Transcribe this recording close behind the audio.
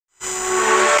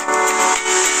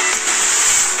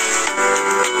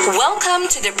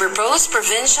Welcome to the proposed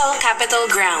Provincial Capital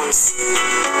Grounds.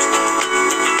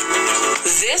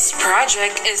 This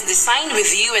project is designed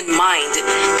with you in mind,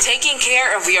 taking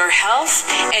care of your health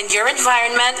and your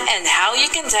environment and how you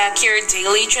conduct your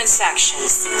daily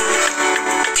transactions.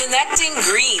 Connecting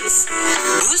greens,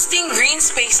 boosting green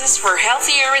spaces for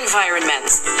healthier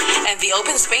environments, and the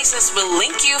open spaces will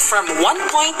link you from one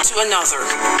point to another.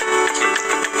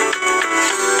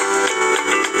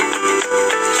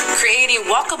 Creating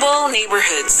walkable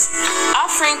neighborhoods,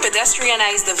 offering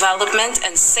pedestrianized development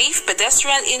and safe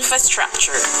pedestrian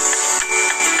infrastructure.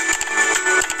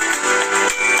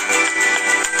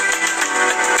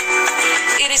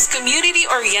 It is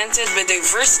community-oriented with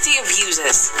diversity of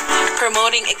uses,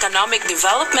 promoting economic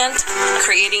development,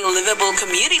 creating livable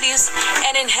communities,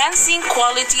 and enhancing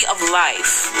quality of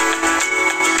life.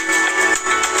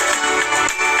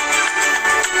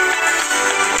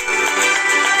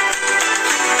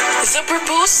 The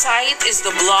proposed site is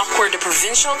the block where the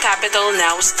provincial capital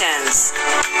now stands.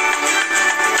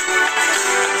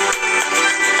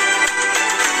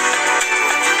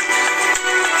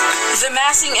 The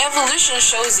massing evolution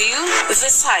shows you the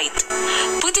site,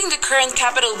 putting the current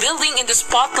Capitol building in the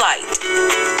spotlight.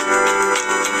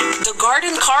 The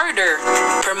garden corridor,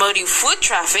 promoting foot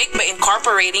traffic by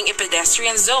incorporating a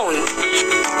pedestrian zone.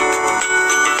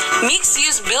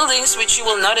 Mixed-use buildings which you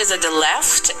will notice at the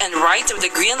left and right of the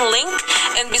green link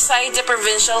and beside the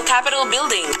Provincial Capital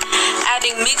building,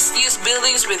 adding mixed-use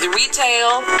buildings with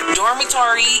retail,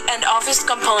 dormitory, and office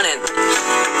component.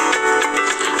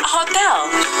 A hotel,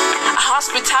 a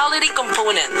hospitality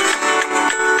component,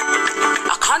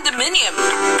 a condominium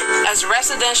as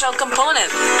residential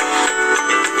component.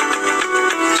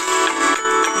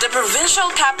 The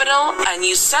Provincial Capital, a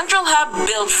new central hub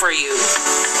built for you.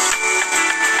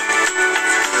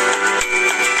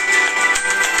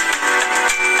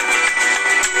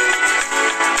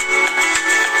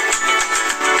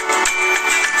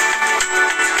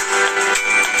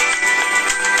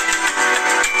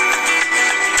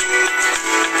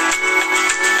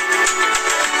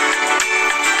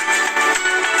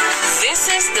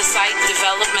 The site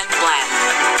development plan.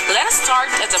 Let us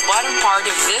start at the bottom part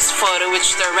of this photo,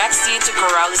 which directs you to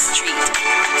Corrales Street.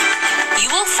 You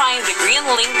will find the green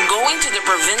link going to the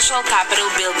Provincial Capital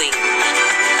building.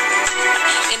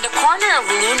 In the corner of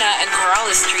Luna and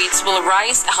Corrales Streets will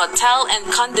rise a hotel and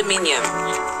condominium.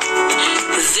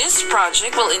 This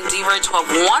project will endeavor to have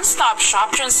one-stop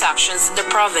shop transactions in the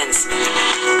province.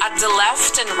 At the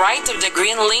left and right of the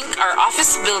green link are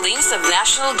office buildings of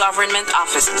national government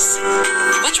offices,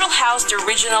 which will house the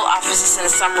regional offices and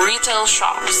some retail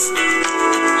shops.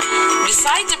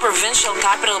 Beside the Provincial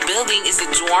Capital building is the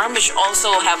dorm, which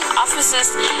also have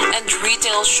offices and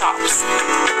retail shops.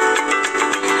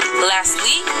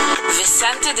 Lastly,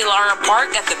 Vicente de Lara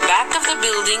Park at the back of the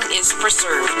building is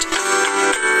preserved.